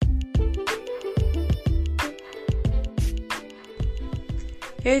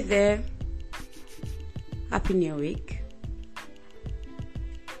Hey there, happy new week.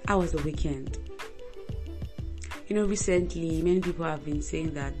 How was the weekend? Recently many people have been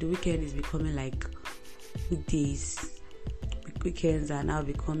saying that the weekend is becoming like weekdays. Weekends are now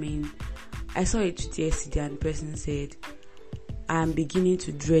becoming. I saw a tweet yesterday and the person said, I'm beginning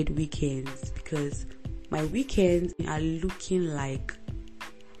to dread weekends because my weekends are looking like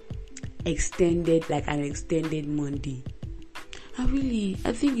an extended Monday.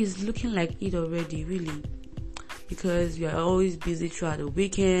 I think it's looking like it already, really, because you are always busy throughout the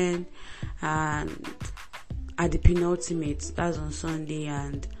weekend, and at the penultimate, that's on Sunday,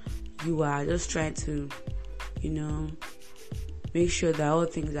 and you are just trying to, make sure that all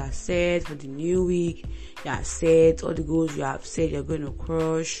things are set for the new week. You are set, all the goals you have said you're going to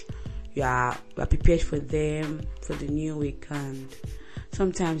crush, you are prepared for them for the new week. And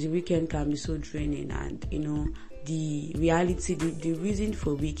sometimes the weekend can be so draining, and the reality, the reason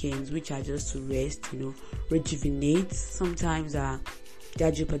for weekends, which are just to rest, rejuvenate, sometimes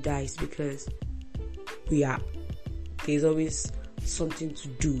they're jeopardized because there's always something to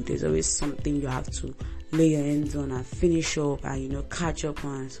do. There's always something you have to lay your hands on and finish up and catch up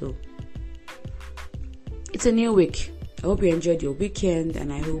on. So it's a new week. I hope you enjoyed your weekend,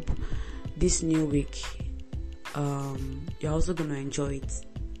 and I hope this new week you're also gonna enjoy it.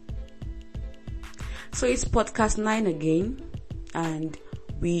 So it's podcast 9 again, and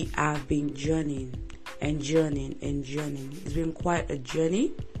we have been journeying. It's been quite a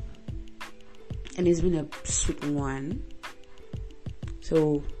journey, and it's been a sweet one.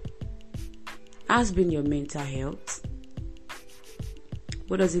 So, how's been your mental health?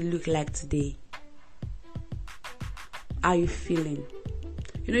 What does it look like today? How are you feeling?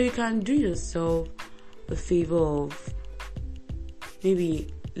 You can do yourself a favor of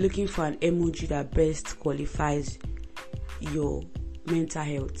maybe looking for an emoji that best qualifies your mental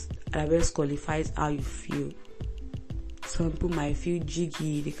health, that best qualifies how you feel. Some people might feel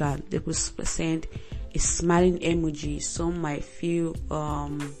jiggy, they could send a smiling emoji. Some might feel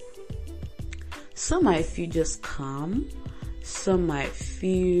just calm. Some might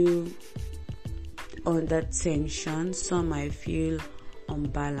feel under tension. Some might feel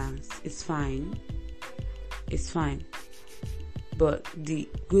unbalanced. It's fine. But the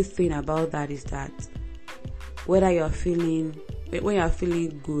good thing about that is that when you're feeling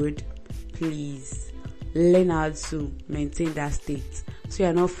good, please learn how to maintain that state. So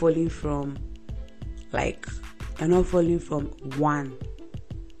you're not falling from 1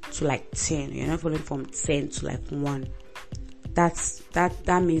 to 10. You're not falling from 10 to 1.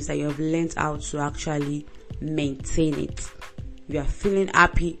 That means that you have learned how to actually maintain it. If you are feeling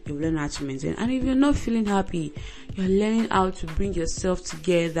happy, you learn how to maintain. And if you're not feeling happy, you're learning how to bring yourself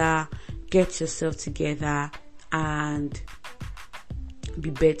together, get yourself together, and be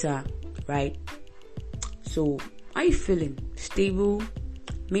better, right? So, how are you feeling? Stable,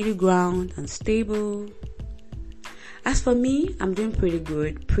 middle ground, unstable? As for me, I'm doing pretty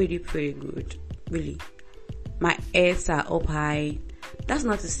good, pretty good, really. My heads are up high. That's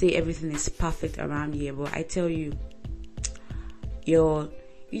not to say everything is perfect around here, but I tell you, you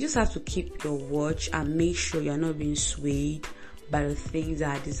just have to keep your watch and make sure you're not being swayed by the things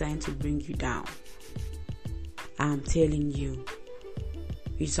that are designed to bring you down. I'm telling you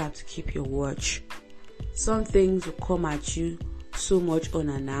just have to keep your watch. Some things will come at you so much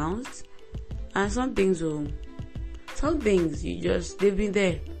unannounced, and some things they've been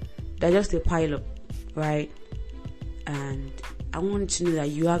there. They're just a pile up, right? And I want you to know that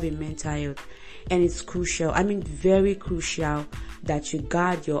you have a mental health, and it's crucial. Very crucial that you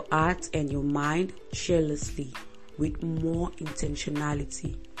guard your heart and your mind jealously with more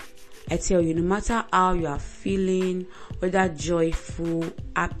intentionality. I tell you, no matter how you are feeling, whether joyful,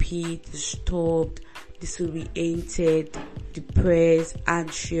 happy, disturbed, disoriented, depressed,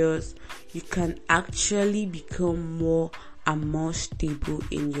 anxious, you can actually become more and more stable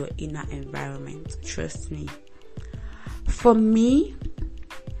in your inner environment. Trust me. For me,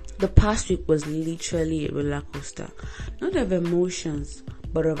 the past week was literally a roller coaster, not of emotions,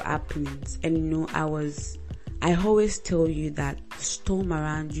 but of happenings. And I always tell you that the storm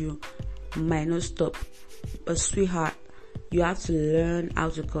around you might not stop. But sweetheart, you have to learn how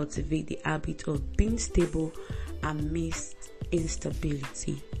to cultivate the habit of being stable amidst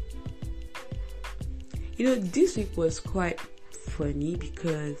instability. This week was quite funny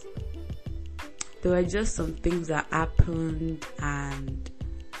because there were just some things that happened, and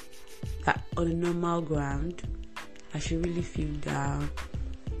that on a normal ground, I should really feel down.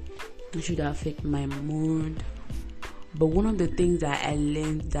 It should affect my mood. But one of the things that I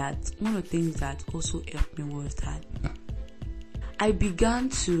learned, that one of the things that also helped me was that I began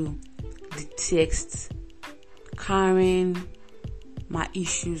to detect carrying my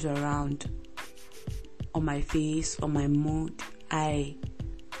issues around on my face, on my mood. I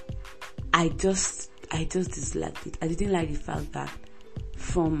just disliked it. I didn't like the fact that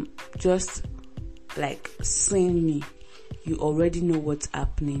from just like seeing me, you already know what's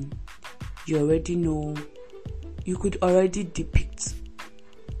happening. You already know, you could already depict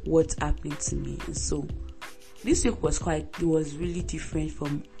what's happening to me. And so this week was really different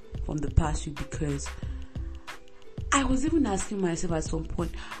from the past week, because I was even asking myself at some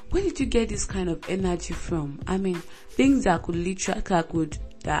point, where did you get this kind of energy from? I mean, things that could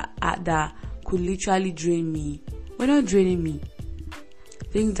literally drain me were not draining me.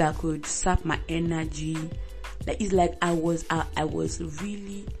 Things that could sap my energy. Like, it's like I was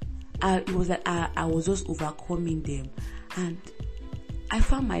just overcoming them, and I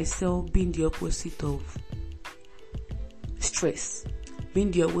found myself being the opposite of stress,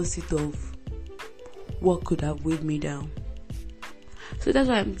 being the opposite of what could have weighed me down. So that's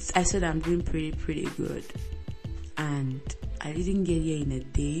why I said I'm doing pretty good, and I didn't get here in a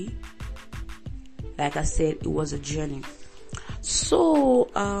day. Like I said, it was a journey. So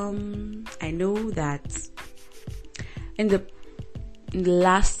I know that in the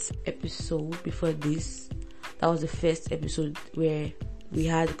last episode before this, that was the first episode where we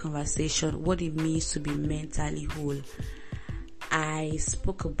had a conversation what it means to be mentally whole. I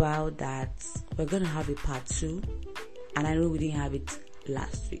spoke about that we're gonna have a part 2, and I know we didn't have it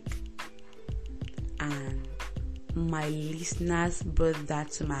last week, and my listeners brought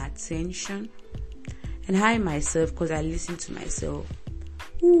that to my attention, and I myself, because I listened to myself,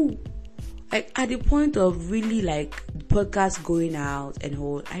 like at the point of really like the podcast going out and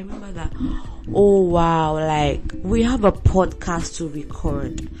all, I remember that, oh wow, like we have a podcast to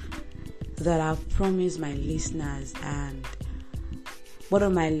record that I've promised my listeners. And one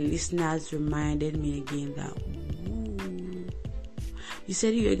of my listeners reminded me again that, you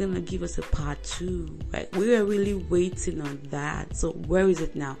said you were going to give us a part 2. Like, we were really waiting on that. So where is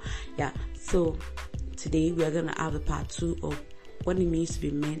it now? Yeah. So today we are going to have a part 2 of what it means to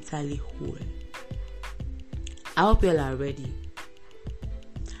be mentally whole. I hope you all are ready.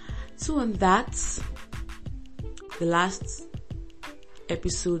 So on that, the last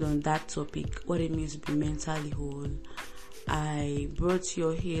episode on that topic, what it means to be mentally whole, I brought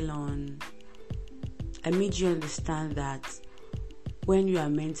your hail on. I made you understand that when you are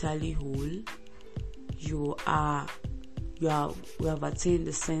mentally whole, you have attained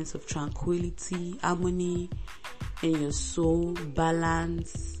the sense of tranquility, harmony in your soul,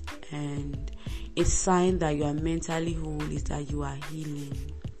 balance, and a sign that you are mentally whole is that you are healing.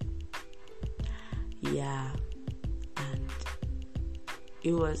 Yeah. And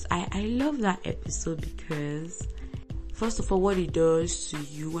it was, I love that episode because, first of all, what it does to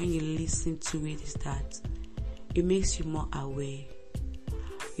you when you listen to it is that it makes you more aware.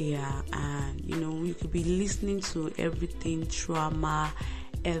 Yeah, and you could be listening to everything trauma,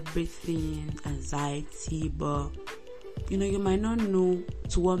 everything anxiety, but you might not know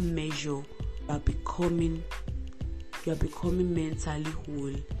to what measure you're becoming mentally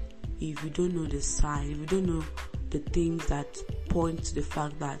whole if you don't know the sign, if you don't know the things that point to the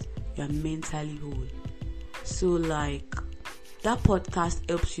fact that you're mentally whole. So like that podcast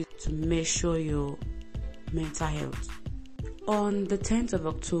helps you to measure your mental health. On the 10th of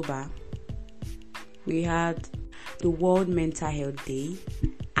October, we had the World Mental Health Day,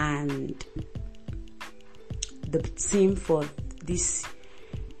 and the theme for this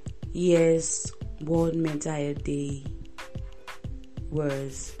year's World Mental Health Day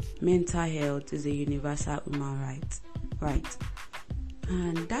was mental health is a universal human right.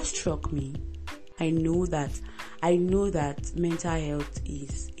 And that struck me. I know that mental health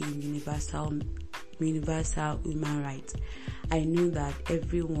is a universal human right. I know that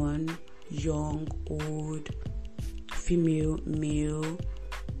everyone, young, old, female, male,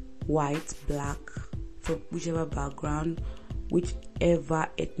 white, black, from whichever background, whichever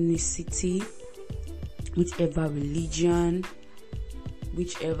ethnicity, whichever religion,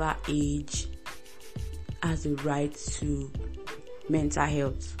 whichever age, has the right to mental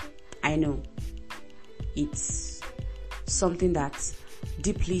health. I know it's something that's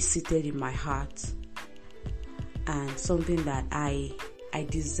deeply seated in my heart, and something that I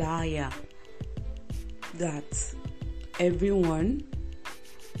desire that everyone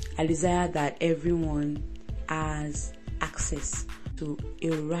has access to a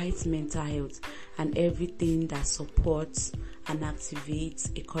right mental health and everything that supports and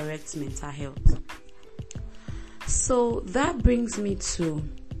activates a correct mental health. So that brings me to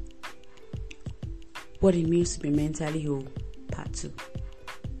what it means to be mentally whole. Part 2.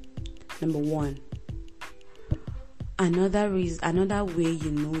 Number 1. Another way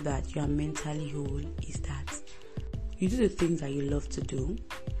you know that you are mentally whole is that you do the things that you love to do.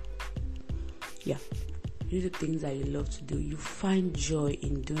 Yeah. You do the things that you love to do. You find joy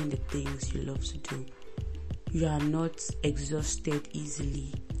in doing the things you love to do. You are not exhausted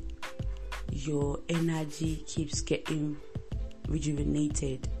easily. Your energy keeps getting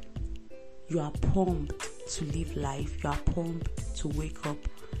rejuvenated. You are pumped to live life. You are pumped to wake up.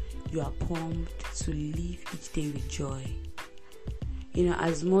 You are pumped to live each day with joy.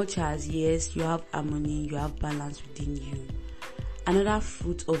 As much as, yes, you have harmony, you have balance within you. Another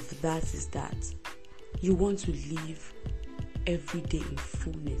fruit of that is that you want to live every day in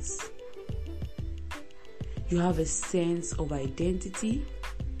fullness. You have a sense of identity.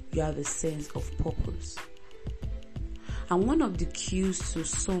 You have a sense of purpose. And one of the cues to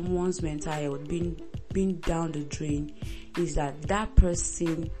someone's mental health being down the drain is that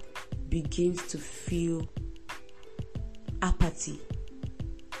person begins to feel apathy.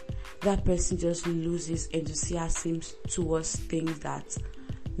 That person just loses enthusiasm towards things that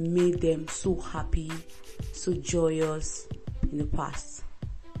made them so happy, so joyous in the past.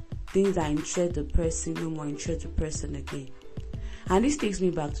 Things that interest the person no more interest the person again. And this takes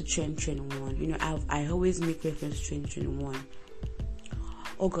me back to 2021. I always make reference to 2021.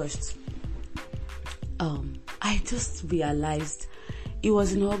 August. I just realized it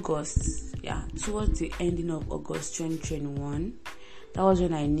was in August. Yeah, towards the ending of August 2021. That was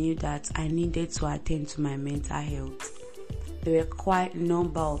when I knew that I needed to attend to my mental health. There were quite a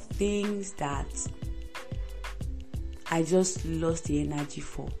number of things that I just lost the energy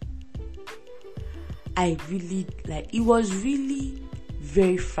for. It was really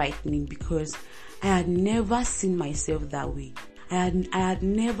very frightening because I had never seen myself that way. I had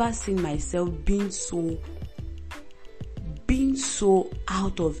never seen myself being so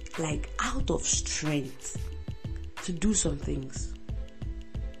out of strength to do some things.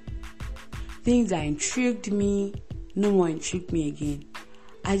 Things that intrigued me no more intrigued me again.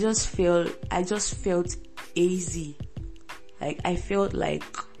 I just felt easy. I felt like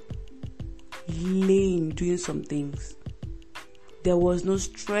lame doing some things. There was no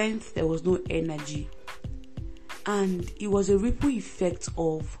strength, there was no energy. And it was a ripple effect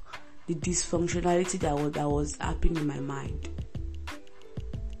of the dysfunctionality that was happening in my mind.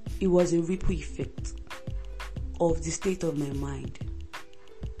 It was a ripple effect of the state of my mind.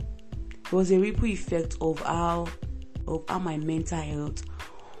 It was a ripple effect of how my mental health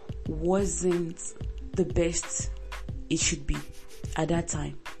wasn't the best it should be at that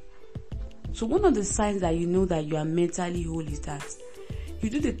time. So one of the signs that you know that you are mentally whole is that you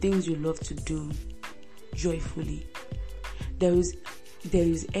do the things you love to do joyfully. There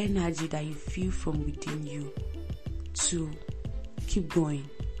is energy that you feel from within you to keep going.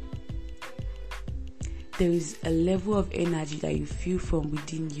 There is a level of energy that you feel from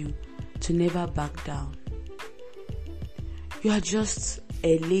within you to never back down. You are just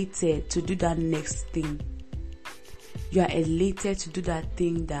elated to do that next thing. You are elated to do that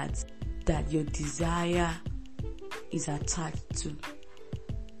thing that your desire is attached to.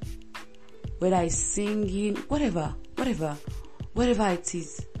 Whether it's singing, whatever it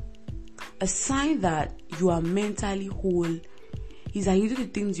is. A sign that you are mentally whole is that you do the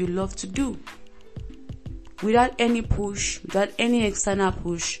things you love to do. Without any push, without any external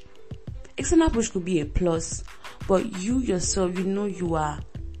push. External push could be a plus, but you yourself, you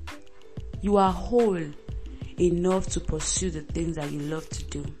are whole enough to pursue the things that you love to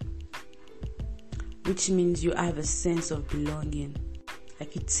do. Which means you have a sense of belonging.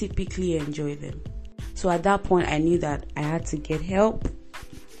 Like you typically enjoy them. So at that point, I knew that I had to get help.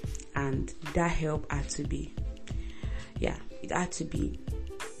 And that help had to be, it had to be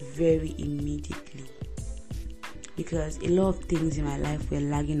very immediately. Because a lot of things in my life were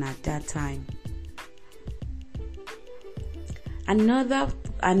lagging at that time.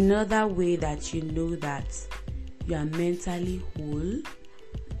 Another way that you know that you are mentally whole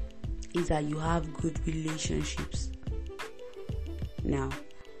is that you have good relationships. Now,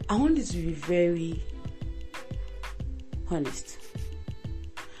 I want you to be very honest.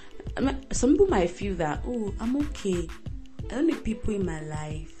 Some people might feel that, I'm okay. I don't need people in my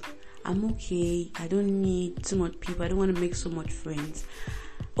life. I'm okay. I don't need too much people. I don't want to make so much friends.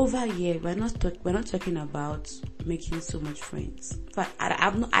 Over here, we're not talking about making so much friends. In fact,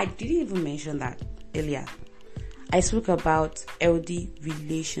 I didn't even mention that earlier. I spoke about healthy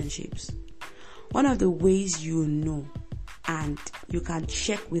relationships. One of the ways you know, and you can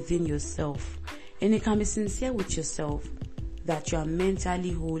check within yourself, and you can be sincere with yourself, that you are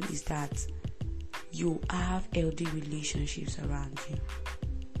mentally whole is that you have healthy relationships around you.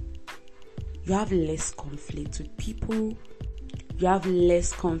 You have less conflict with people. You have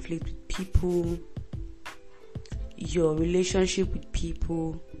less conflict with people. Your relationship with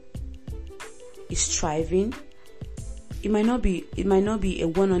people is thriving. It might not be a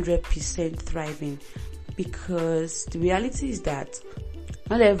 100% thriving, because the reality is that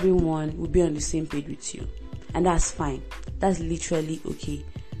not everyone will be on the same page with you, and that's fine. That's literally okay.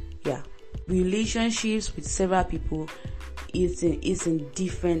 Yeah, relationships with several people is in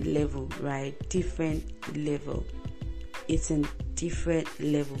different level, right? Different level. It's in different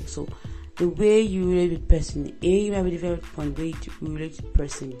level. So the way you relate with person A, you might be different from the way you relate with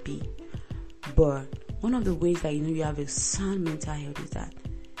person B. But one of the ways that you have a sound mental health is that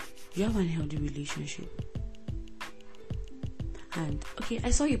you have an healthy relationship. And okay,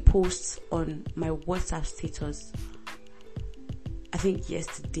 I saw a post on my WhatsApp status, I think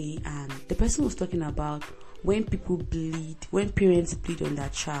yesterday, and the person was talking about when parents bleed on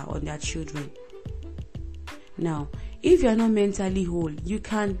their children. Now, if you are not mentally whole, you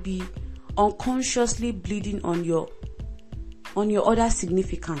can be unconsciously bleeding on your other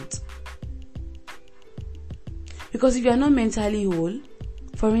significant. Because if you are not mentally whole,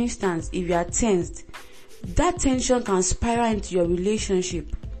 for instance, if you are tensed, that tension can spiral into your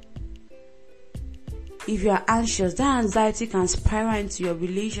relationship. If you are anxious, that anxiety can spiral into your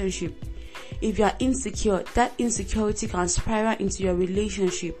relationship. If you are insecure, that insecurity can spiral into your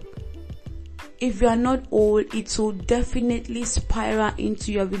relationship. If you are not whole, it will definitely spiral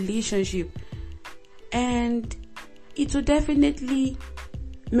into your relationship. And it will definitely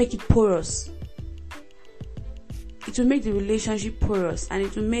make it porous. It will make the relationship porous, and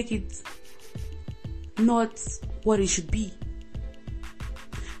it will make it not what it should be.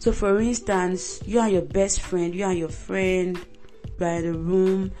 So for instance, you and your best friend, you and your friend, you are in the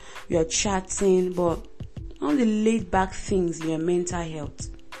room, you are chatting, but all the laid back things in your mental health,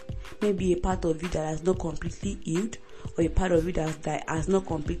 maybe a part of you that has not completely healed, or a part of you that has not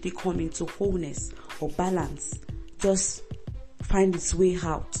completely come into wholeness or balance, just find its way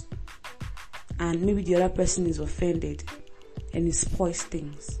out. And maybe the other person is offended and it spoils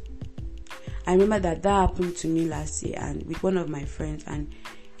things. I remember that happened to me last year and with one of my friends, and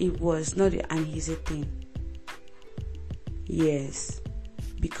it was not an easy thing. Yes,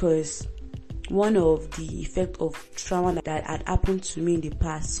 because one of the effects of trauma that had happened to me in the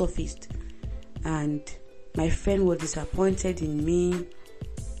past surfaced, and my friend was disappointed in me.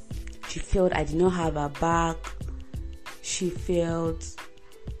 She felt I did not have her back. She felt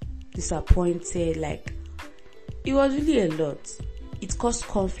disappointed. Like, it was really a lot. It caused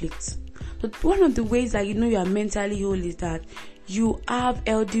conflict. But one of the ways that you are mentally whole is that you have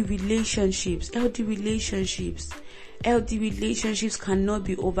healthy relationships. Healthy relationships cannot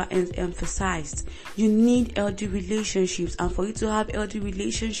be overemphasized. You need healthy relationships, and for you to have healthy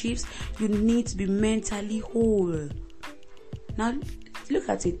relationships, you need to be mentally whole. Now, look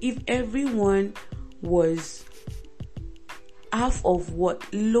at it. If everyone was half of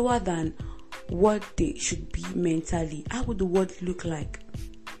lower than what they should be mentally, how would the world look like?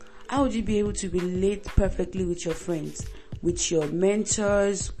 How would you be able to relate perfectly with your friends, with your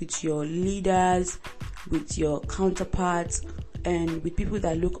mentors, with your leaders, with your counterparts, and with people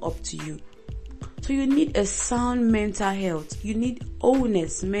that look up to you? So you need a sound mental health. You need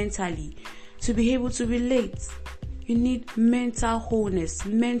wholeness mentally to be able to relate. You need mental wholeness,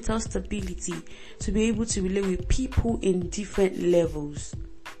 mental stability to be able to relate with people in different levels.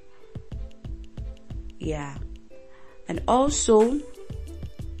 Yeah. And also,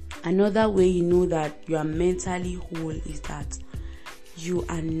 another way you know that you are mentally whole is that you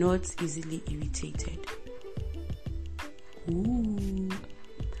are not easily irritated. Ooh.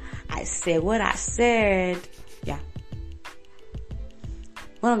 I said what I said. Yeah.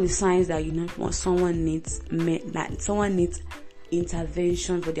 One of the signs that when someone needs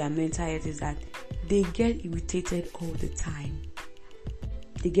intervention for their mental health is that they get irritated all the time.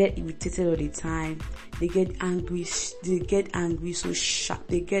 They get angry. They get angry so sharp.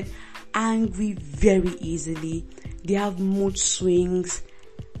 They get angry very easily. They have mood swings.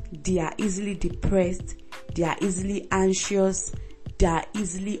 They are easily depressed. They are easily anxious. They are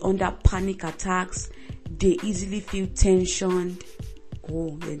easily under panic attacks. They easily feel tensioned.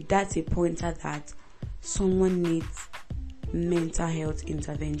 Oh, that's a pointer that someone needs mental health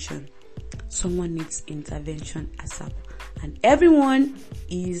intervention. Someone needs intervention ASAP. And everyone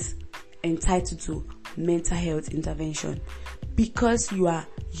is entitled to mental health intervention. Because you are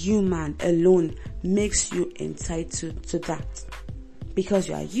human alone makes you entitled to that. Because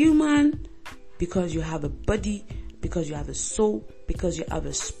you are human, because you have a body, because you have a soul, because you have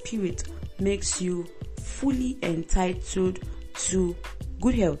a spirit, makes you fully entitled to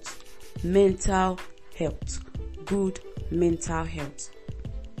good health, mental health, good mental health.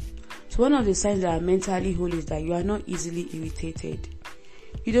 So one of the signs that are mentally whole is that you are not easily irritated.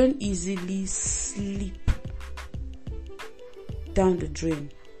 You don't easily slip down the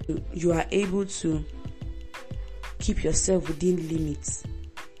drain. You are able to keep yourself within limits.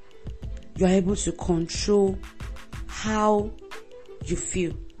 You are able to control how you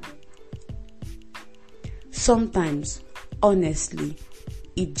feel. Sometimes, honestly,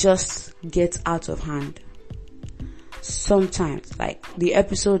 it just gets out of hand. Sometimes, like the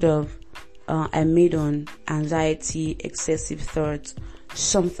episode of I made on anxiety, excessive thoughts,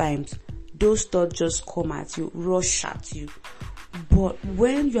 sometimes those thoughts just come at you, rush at you. But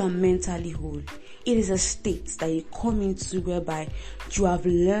when you are mentally whole, it is a state that you come into whereby you have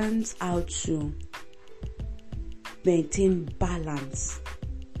learned how to maintain balance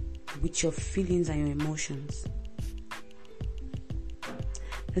with your feelings and your emotions.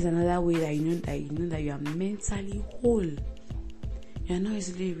 There's another way that you know that you are mentally whole. You are not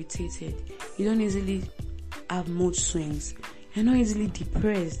easily irritated. You don't easily have mood swings. You're not easily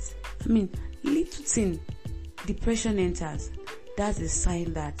depressed. Little thing, depression enters. That's a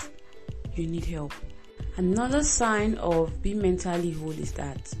sign that you need help. Another sign of being mentally whole is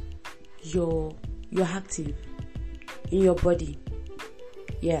that you're active in your body.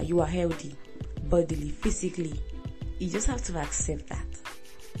 Yeah, you are healthy bodily, physically. You just have to accept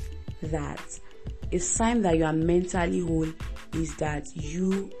that a sign that you are mentally whole is that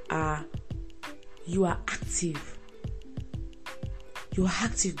you are active. You are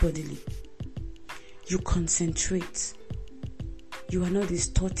active bodily. You concentrate. You are not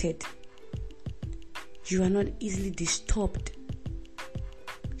distorted. You are not easily disturbed.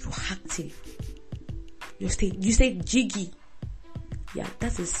 You are active. You stay jiggy. Yeah,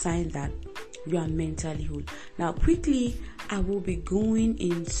 that's a sign that you are mentally whole. Now, quickly, I will be going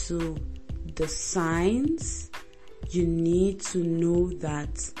into the signs you need to know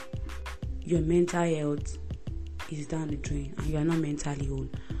that your mental health is down the drain and you are not mentally whole.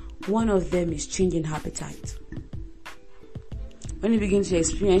 One of them is changing appetite. When you begin to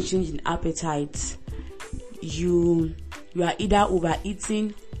experience change in appetite, you are either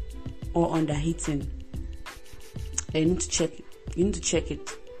overeating or undereating. You need to check it.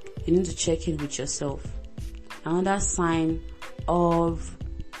 You need to check in with yourself. Another sign of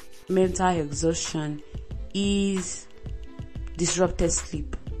mental exhaustion is disrupted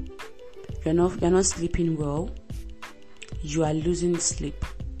sleep. You're not sleeping well. You are losing sleep.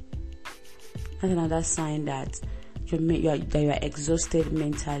 That's another sign that you are exhausted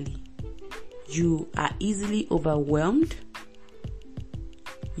mentally. You are easily overwhelmed.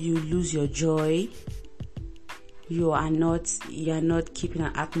 You lose your joy. You are not keeping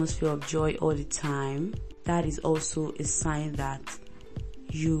an atmosphere of joy all the time. That is also a sign that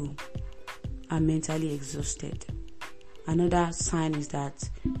you are mentally exhausted. Another sign is that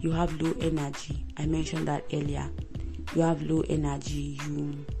you have low energy. I mentioned that earlier. You have low energy.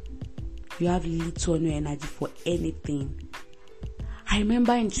 You have little or no energy for anything. I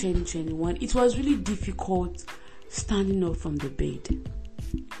remember in 2021, it was really difficult standing up from the bed.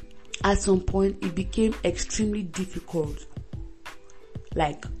 At some point, it became extremely difficult.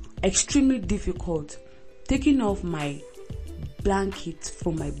 Extremely difficult. Taking off my blanket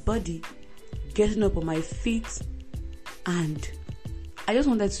from my body, getting up on my feet, and I just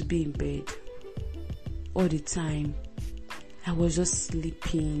wanted to be in bed all the time. I was just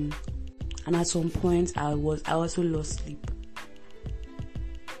sleeping, and at some point I also lost sleep.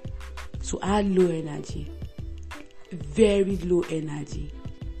 So I had low energy, very low energy.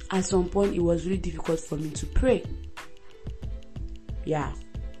 At some point, it was really difficult for me to pray. Yeah.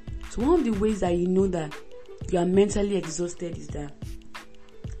 So one of the ways that you know that you are mentally exhausted is that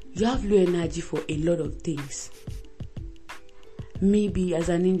you have low energy for a lot of things. Maybe as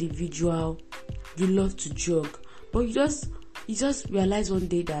an individual, you love to jog, but you just realize one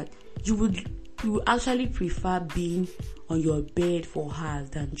day that you would actually prefer being on your bed for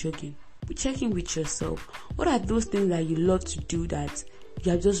hours than jogging. Be checking with yourself. What are those things that you love to do that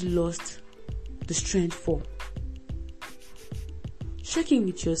you have just lost the strength for? Checking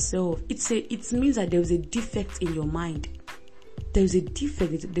with yourself. It means that there is a defect in your mind. There's a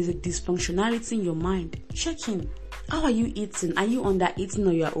defect. There's a dysfunctionality in your mind. Checking. How are you eating? Are you under eating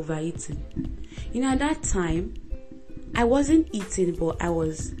or you are overeating? At that time, I wasn't eating, but I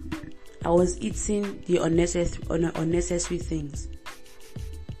was eating the unnecessary things.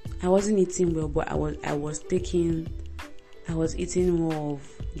 I wasn't eating well, but I was eating more of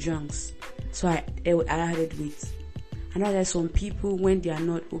junks. So I added weight. And that's why some people, when they are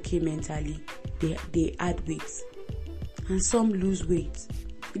not okay mentally, they add weight, and some lose weight.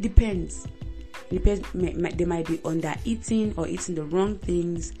 It depends. They might be under eating or eating the wrong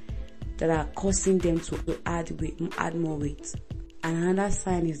things that are causing them to add more weight. And another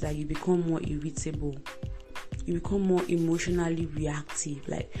sign is that you become more irritable. You become more emotionally reactive.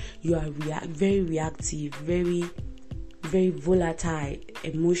 Like you are very reactive, very, very volatile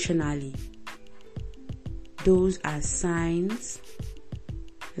emotionally. Those are signs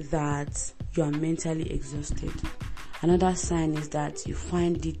that you are mentally exhausted. Another sign is that you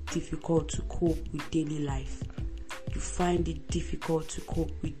find it difficult to cope with daily life. You find it difficult to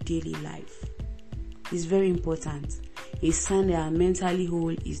cope with daily life. It's very important. A sign that you are mentally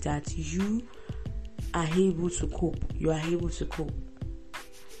whole is that you are able to cope. You are able to cope.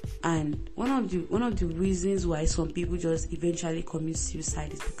 And one of the reasons why some people just eventually commit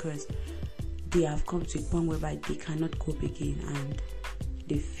suicide is because they have come to a point whereby they cannot cope again, and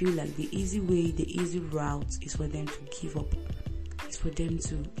they feel like the easy way, the easy route is for them to give up. It's for them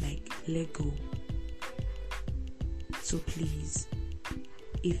to let go. So please,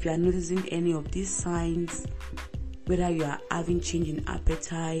 if you are noticing any of these signs, whether you are having change in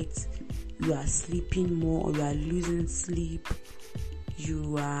appetite, you are sleeping more, or you are losing sleep,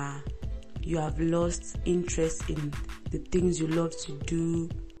 you have lost interest in the things you love to do,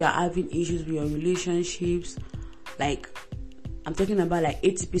 you are having issues with your relationships, like I'm talking about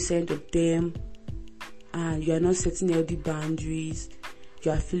 80% of them, and you are not setting healthy boundaries,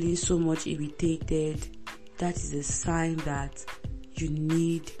 you are feeling so much irritated, that is a sign that you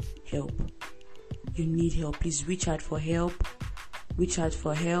need help. You need help. Please reach out for help. Reach out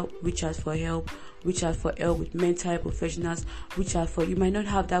for help. Reach out for help. Reach out for help with mental health professionals. Reach out for, you might not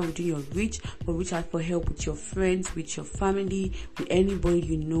have that within your reach, but reach out for help with your friends, with your family, with anybody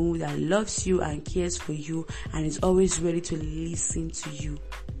you know that loves you and cares for you and is always ready to listen to you.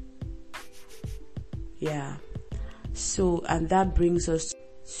 Yeah. So, and that brings us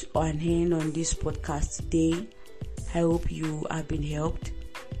to an end on this podcast today. I hope you have been helped,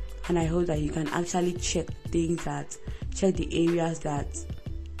 and I hope that you can actually check the areas that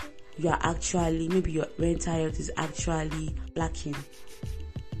you are actually, maybe your mental health is actually lacking.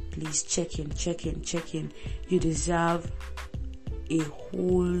 Please check in. You deserve a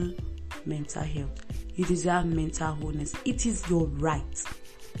whole mental health. You deserve mental wholeness. It is your right.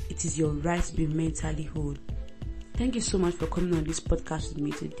 It is your right to be mentally whole. Thank you so much for coming on this podcast with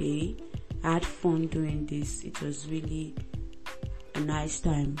me today. I had fun doing this. It was really a nice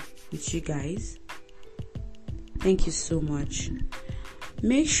time with you guys. Thank you so much.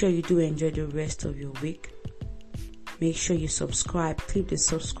 Make sure you do enjoy the rest of your week. Make sure you subscribe. Click the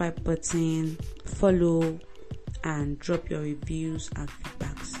subscribe button, follow, and drop your reviews and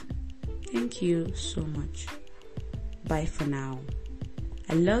feedbacks. Thank you so much. Bye for now.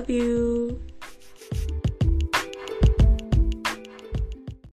 I love you.